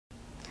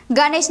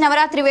గణేష్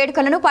నవరాత్రి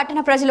వేడుకలను పట్టణ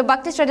ప్రజలు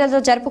భక్తి శ్రద్ధలతో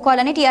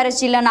జరుపుకోవాలని టీఆర్ఎస్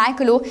జిల్లా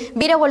నాయకులు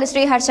బీరవోలు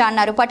శ్రీహర్ష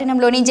అన్నారు.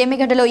 పట్టణంలోని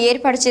జమ్మిగడ్డలో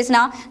ఏర్పాటు చేసిన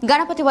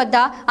గణపతి వద్ద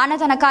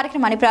అన్నదాన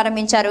కార్యక్రమాన్ని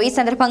ప్రారంభించారు. ఈ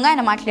సందర్భంగా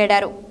ఆయన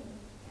మాట్లాడారు.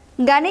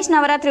 గణేష్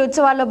నవరాత్రి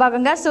ఉత్సవాల్లో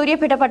భాగంగా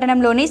సూర్యాపేట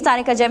పట్టణంలోని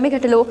స్థానిక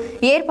జమ్మిగడ్డలో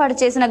ఏర్పాటు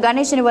చేసిన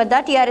గణేశుని వద్ద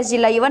టీఆర్ఎస్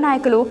జిల్లా యువ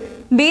నాయకులు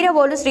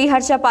బీరవోలు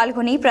శ్రీహర్ష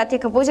పాల్గొని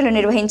ప్రత్యేక పూజలు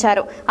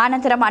నిర్వహించారు.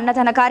 అనంతరం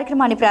అన్నదాన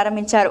కార్యక్రమాన్ని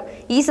ప్రారంభించారు.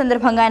 ఈ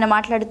సందర్భంగా ఆయన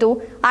మాట్లాడుతూ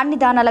అన్ని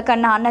దానాల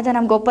కన్నా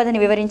అన్నదానం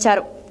గొప్పదని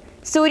వివరించారు.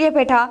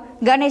 సూర్యాపేట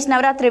గణేష్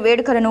నవరాత్రి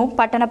వేడుకలను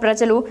పట్టణ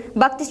ప్రజలు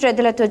భక్తి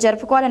శ్రద్ధలతో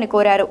జరుపుకోవాలని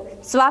కోరారు.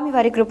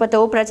 స్వామివారి కృపతో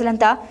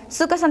ప్రజలంతా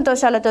సుఖ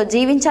సంతోషాలతో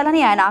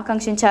జీవించాలని ఆయన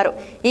ఆకాంక్షించారు.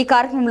 ఈ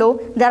కార్యక్రమంలో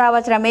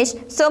ధరావత్ రమేష్,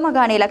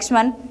 సోమగాని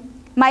లక్ష్మణ్,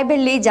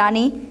 మైబెల్లి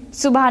జానీ,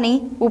 సుభాని,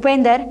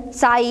 ఉపేందర్,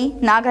 సాయి,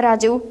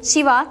 నాగరాజు,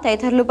 శివ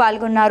తదితరులు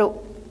పాల్గొన్నారు.